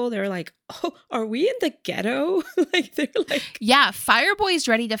rich people, they're like, oh, are we in the ghetto? Like, they're like... Yeah, Fireboy's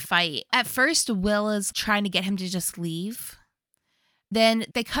ready to fight. At first, Will is trying to get him to just leave. Then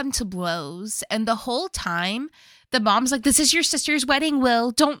they come to blows. And the whole time, the mom's like, this is your sister's wedding,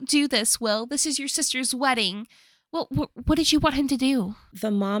 Will. Don't do this, Will. This is your sister's wedding. Well, what did you want him to do?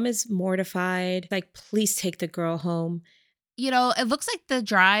 The mom is mortified. Like, please take the girl home. You know, it looks like the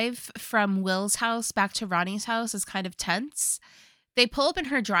drive from Will's house back to Ronnie's house is kind of tense. They pull up in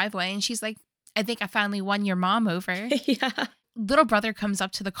her driveway and she's like, I think I finally won your mom over. Yeah. Little brother comes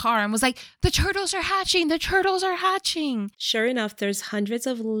up to the car and was like, the turtles are hatching. The turtles are hatching. Sure enough, there's hundreds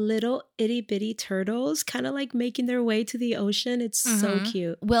of little itty bitty turtles kind of like making their way to the ocean. It's so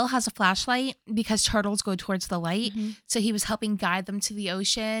cute. Will has a flashlight because turtles go towards the light. So he was helping guide them to the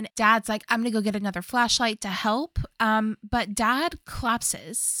ocean. Dad's like, I'm going to go get another flashlight to help. But Dad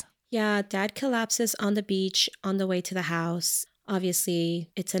collapses. Yeah, Dad collapses on the beach on the way to the house.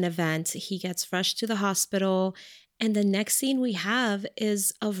 Obviously, it's an event. He gets rushed to the hospital. And the next scene we have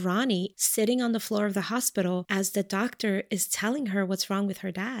is of Ronnie sitting on the floor of the hospital as the doctor is telling her what's wrong with her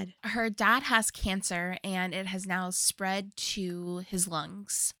dad. Her dad has cancer and it has now spread to his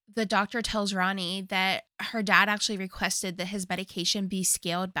lungs. The doctor tells Ronnie that her dad actually requested that his medication be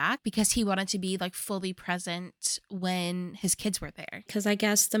scaled back because he wanted to be like fully present when his kids were there. Because I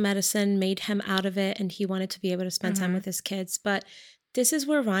guess the medicine made him out of it and he wanted to be able to spend time with his kids. But this is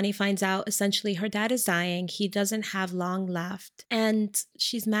where Ronnie finds out essentially her dad is dying. He doesn't have long left. And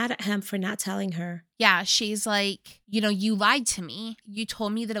she's mad at him for not telling her. Yeah, she's like, you know, you lied to me. You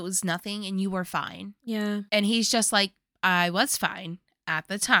told me that it was nothing and you were fine. Yeah. And he's just like, I was fine at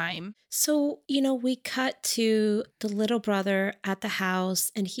the time. So, you know, we cut to the little brother at the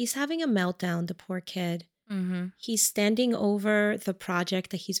house and he's having a meltdown, the poor kid. He's standing over the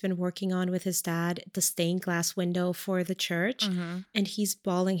project that he's been working on with his dad, the stained glass window for the church, and he's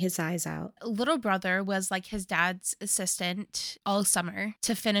bawling his eyes out. Little brother was like his dad's assistant all summer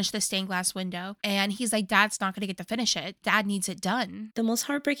to finish the stained glass window. And he's like, Dad's not going to get to finish it. Dad needs it done. The most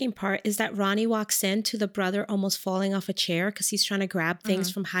heartbreaking part is that Ronnie walks in to the brother almost falling off a chair because he's trying to grab things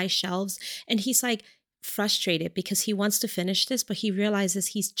from high shelves. And he's like, frustrated because he wants to finish this, but he realizes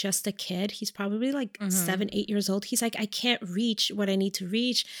he's just a kid. He's probably like 7, 8 years old. He's like, I can't reach what I need to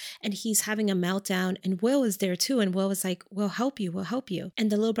reach. And he's having a meltdown. And Will is there too. And Will is like, we'll help you. We'll help you.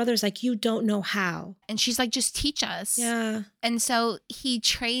 And the little brother's like, you don't know how. And she's like, just teach us. Yeah. And so he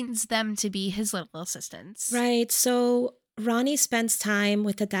trains them to be his little assistants. Right. So Ronnie spends time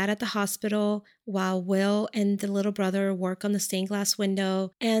with the dad at the hospital while Will and the little brother work on the stained glass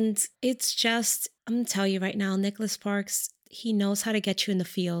window. And it's just, I'm going to tell you right now, Nicholas Sparks, he knows how to get you in the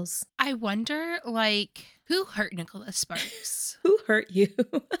feels. I wonder, like, who hurt Nicholas Sparks? Who hurt you?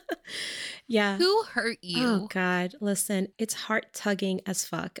 Yeah. Who hurt you? Oh, God. Listen, it's heart tugging as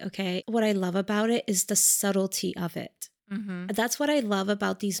fuck, okay? What I love about it is the subtlety of it. Mm-hmm. That's what I love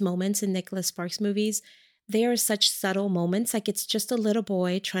about these moments in Nicholas Sparks movies. They are such subtle moments. Like it's just a little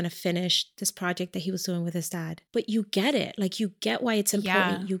boy trying to finish this project that he was doing with his dad. But you get it. Like you get why it's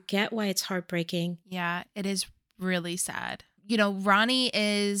important. Yeah. You get why it's heartbreaking. Yeah, it is really sad. You know, Ronnie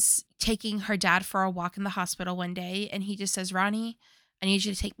is taking her dad for a walk in the hospital one day, and he just says, Ronnie, I need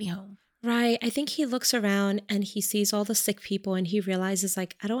you to take me home. Right. I think he looks around and he sees all the sick people and he realizes,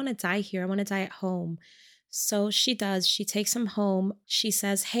 like, I don't want to die here. I want to die at home. So she does. She takes him home. She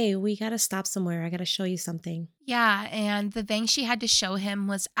says, hey, we got to stop somewhere. I got to show you something. Yeah, and the thing she had to show him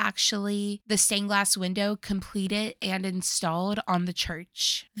was actually the stained glass window completed and installed on the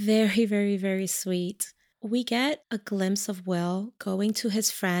church. Very, very, very sweet. We get a glimpse of Will going to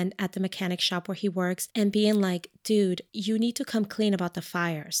his friend at the mechanic shop where he works and being like, dude, you need to come clean about the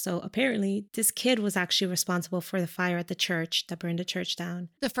fire. So apparently this kid was actually responsible for the fire at the church that burned the church down.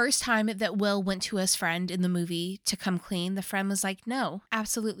 The first time that Will went to his friend in the movie to come clean, the friend was like, no,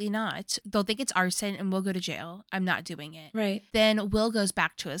 absolutely not. They'll think it's arson and we'll go to jail. I'm not doing it. Right. Then Will goes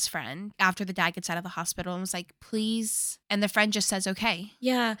back to his friend after the dad gets out of the hospital and was like, please. And the friend just says, okay.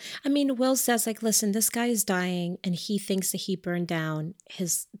 Yeah. I mean, Will says, like, listen, this guy is dying and he thinks that he burned down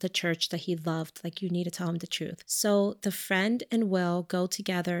the church that he loved. Like, you need to tell him the truth. So the friend and Will go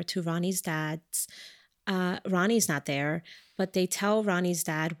together to Ronnie's dad's. Ronnie's not there, but they tell Ronnie's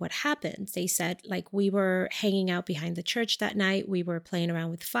dad what happened. They said, like, we were hanging out behind the church that night. We were playing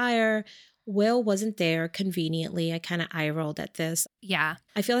around with fire. Will wasn't there conveniently. I kind of eye rolled at this. Yeah.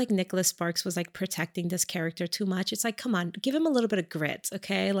 I feel like Nicholas Sparks was like protecting this character too much. It's like, come on, give him a little bit of grit,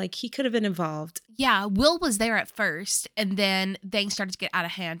 okay? Like he could have been involved. Yeah, Will was there at first, and then things started to get out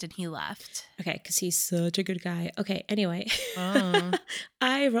of hand and he left. Okay, because he's such a good guy. Okay, anyway. Oh.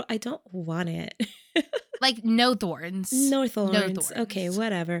 I don't want it. Like no thorns. No thorns. No thorns. Okay,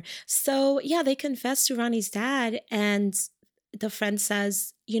 whatever. So yeah, they confess to Ronnie's dad and the friend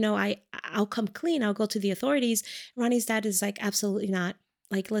says, you know, I'll come clean. I'll go to the authorities. Ronnie's dad is like, absolutely not.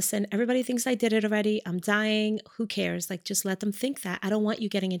 Like, listen, everybody thinks I did it already. I'm dying. Who cares? Like, just let them think that. I don't want you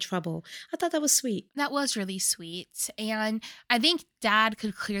getting in trouble. I thought that was sweet. That was really sweet. And I think dad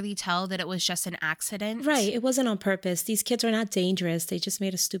could clearly tell that it was just an accident. Right. It wasn't on purpose. These kids are not dangerous. They just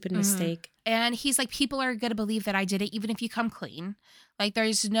made a stupid mistake. And he's like, people are going to believe that I did it, even if you come clean. Like,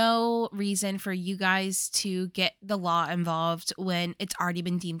 there's no reason for you guys to get the law involved when it's already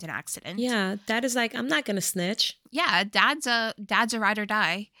been deemed an accident. Yeah. Dad is like, I'm not going to snitch. Yeah. Dad's a ride or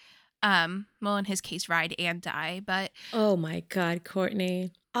die. Well, in his case, ride and die. But oh my God,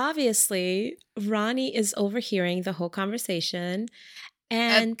 Courtney. Obviously, Ronnie is overhearing the whole conversation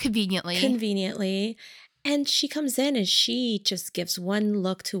and conveniently. And she comes in and she just gives one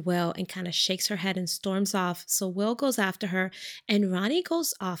look to Will and kind of shakes her head and storms off. So Will goes after her and Ronnie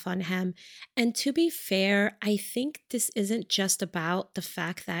goes off on him. And to be fair, I think this isn't just about the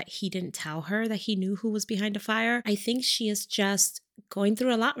fact that he didn't tell her that he knew who was behind the fire. I think she is just going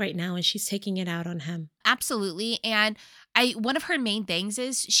through a lot right now and she's taking it out on him. Absolutely. And one of her main things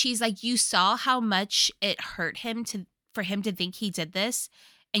is she's like, you saw how much it hurt him for him to think he did this,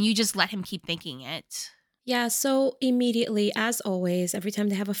 and you just let him keep thinking it. Yeah, so immediately, as always, every time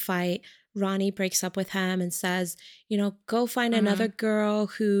they have a fight, Ronnie breaks up with him and says, you know, go find another girl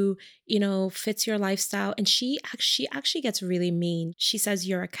who, you know, fits your lifestyle. And she actually gets really mean. She says,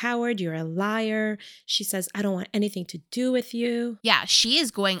 you're a coward, you're a liar. She says, I don't want anything to do with you. Yeah, she is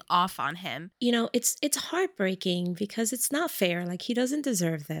going off on him. You know, it's heartbreaking because it's not fair. Like, he doesn't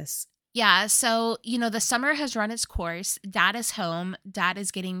deserve this. Yeah, so, you know, the summer has run its course. Dad is home. Dad is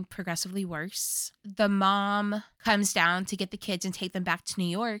getting progressively worse. The mom comes down to get the kids and take them back to New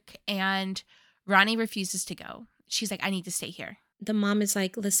York, and Ronnie refuses to go. She's like, I need to stay here. The mom is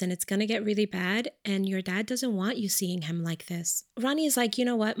like, listen, it's going to get really bad, and your dad doesn't want you seeing him like this. Ronnie is like, you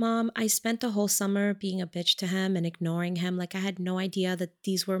know what, Mom? I spent the whole summer being a bitch to him and ignoring him. Like, I had no idea that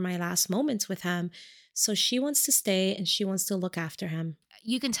these were my last moments with him. So she wants to stay, and she wants to look after him.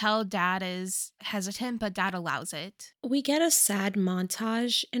 You can tell Dad is hesitant, but Dad allows it. We get a sad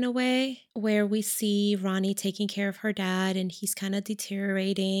montage in a way where we see Ronnie taking care of her dad and he's kind of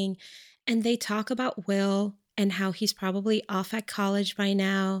deteriorating. And they talk about Will and how he's probably off at college by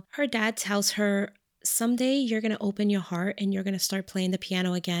now. Her dad tells her, someday you're going to open your heart and you're going to start playing the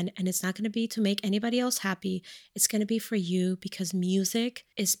piano again. And it's not going to be to make anybody else happy. It's going to be for you because music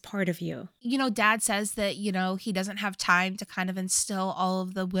is part of you. You know, Dad says that, you know, he doesn't have time to kind of instill all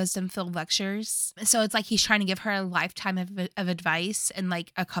of the wisdom-filled lectures. So it's like he's trying to give her a lifetime of advice in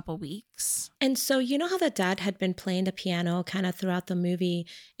like a couple weeks. And so you know how the dad had been playing the piano kind of throughout the movie?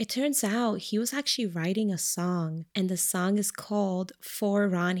 It turns out he was actually writing a song, and the song is called For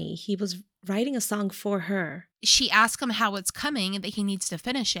Ronnie. He was writing a song for her. She asks him how it's coming and that he needs to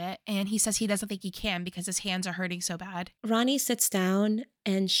finish it. And he says he doesn't think he can because his hands are hurting so bad. Ronnie sits down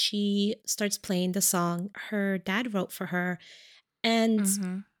and she starts playing the song her dad wrote for her.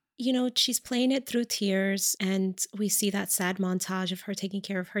 And, you know, she's playing it through tears. And we see that sad montage of her taking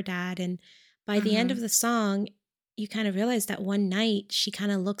care of her dad. And by the end of the song, you kind of realize that one night she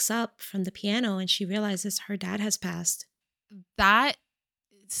kind of looks up from the piano and she realizes her dad has passed. That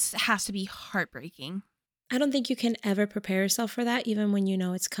has to be heartbreaking. I don't think you can ever prepare yourself for that, even when you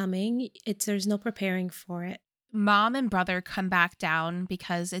know it's coming. There's no preparing for it. Mom and brother come back down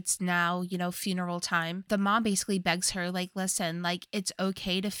because it's now, you know, funeral time. The mom basically begs her, like, listen, like, it's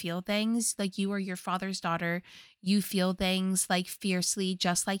okay to feel things. Like, you are your father's daughter. You feel things, like, fiercely,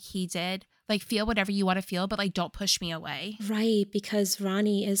 just like he did. Like, feel whatever you want to feel, but, like, don't push me away. Right, because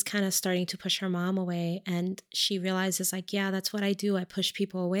Ronnie is kind of starting to push her mom away. And she realizes, like, yeah, that's what I do. I push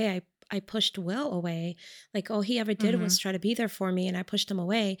people away. I pushed Will away. Like, all he ever did was try to be there for me, and I pushed him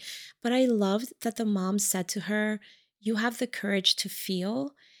away. But I loved that the mom said to her, you have the courage to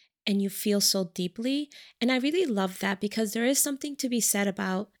feel, and you feel so deeply. And I really love that because there is something to be said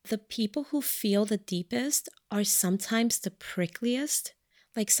about the people who feel the deepest are sometimes the prickliest.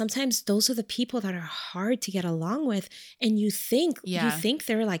 Like sometimes those are the people that are hard to get along with, and you think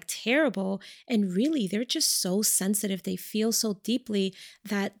they're like terrible, and really they're just so sensitive. They feel so deeply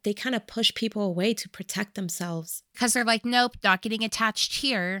that they kind of push people away to protect themselves. Because they're like, nope, not getting attached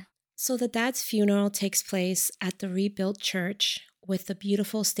here. So the dad's funeral takes place at the rebuilt church with the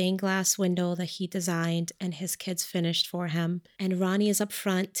beautiful stained glass window that he designed and his kids finished for him. And Ronnie is up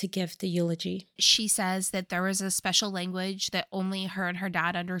front to give the eulogy. She says that there was a special language that only her and her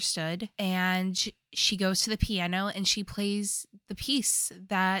dad understood. And she goes to the piano and she plays the piece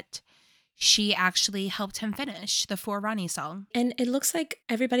that she actually helped him finish, the For Ronnie song. And it looks like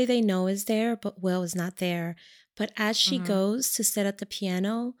everybody they know is there, but Will is not there. But as she goes to sit at the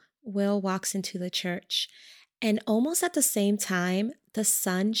piano, Will walks into the church. And almost at the same time, the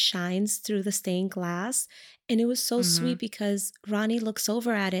sun shines through the stained glass. And it was so sweet because Ronnie looks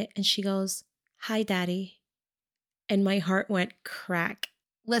over at it and she goes, "Hi, Daddy." And my heart went crack.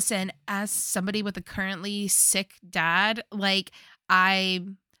 Listen, as somebody with a currently sick dad, like I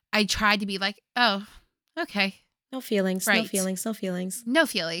tried to be like, oh, okay. No feelings, right. no feelings, no feelings. No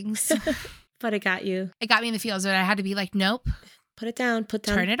feelings. But it got you. It got me in the feels, but I had to be like, nope. Put it down,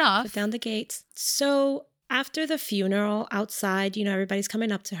 turn it off. Put down the gates. So after the funeral outside, you know, everybody's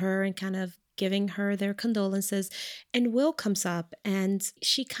coming up to her and kind of giving her their condolences. And Will comes up and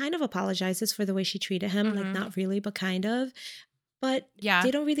she kind of apologizes for the way she treated him. Like not really, but kind of. But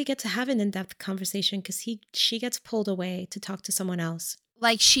they don't really get to have an in-depth conversation because she gets pulled away to talk to someone else.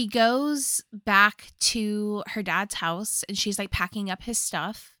 Like she goes back to her dad's house and she's like packing up his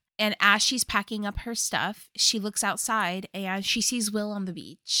stuff. And as she's packing up her stuff, she looks outside and she sees Will on the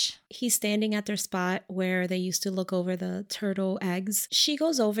beach. He's standing at their spot where they used to look over the turtle eggs. She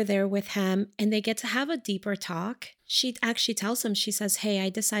goes over there with him and they get to have a deeper talk. She actually tells him, she says, "Hey, I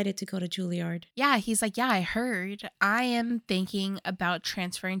decided to go to Juilliard." Yeah, he's like, yeah, I heard. I am thinking about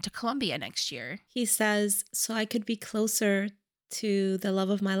transferring to Columbia next year. He says, so I could be closer to the love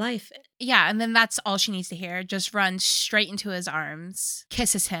of my life. Yeah, and then that's all she needs to hear. Just run straight into his arms,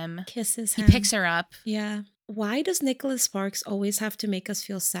 kisses him. He picks her up. Yeah. Why does Nicholas Sparks always have to make us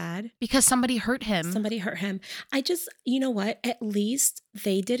feel sad? Because somebody hurt him. You know what? At least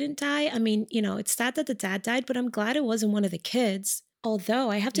they didn't die. I mean, you know, it's sad that the dad died, but I'm glad it wasn't one of the kids.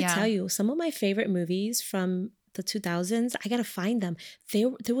 Although I have to tell you, some of my favorite movies from the 2000s, I gotta find them.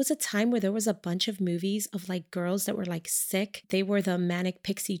 There was a time where there was a bunch of movies of like girls that were like sick. They were the manic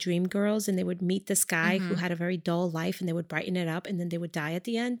pixie dream girls, and they would meet this guy who had a very dull life, and they would brighten it up, and then they would die at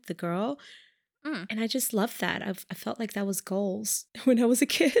the end, the girl. And I just loved that. I felt like that was goals when I was a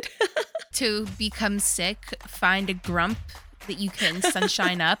kid. To become sick, find a grump that you can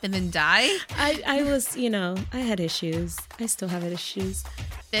sunshine up and then die. I was, you know, I had issues. I still have issues.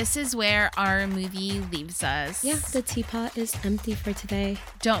 This is where our movie leaves us. Yeah, the teapot is empty for today.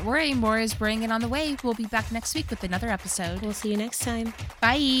 Don't worry, more is bringing it on the way. We'll be back next week with another episode. We'll see you next time.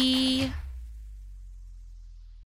 Bye.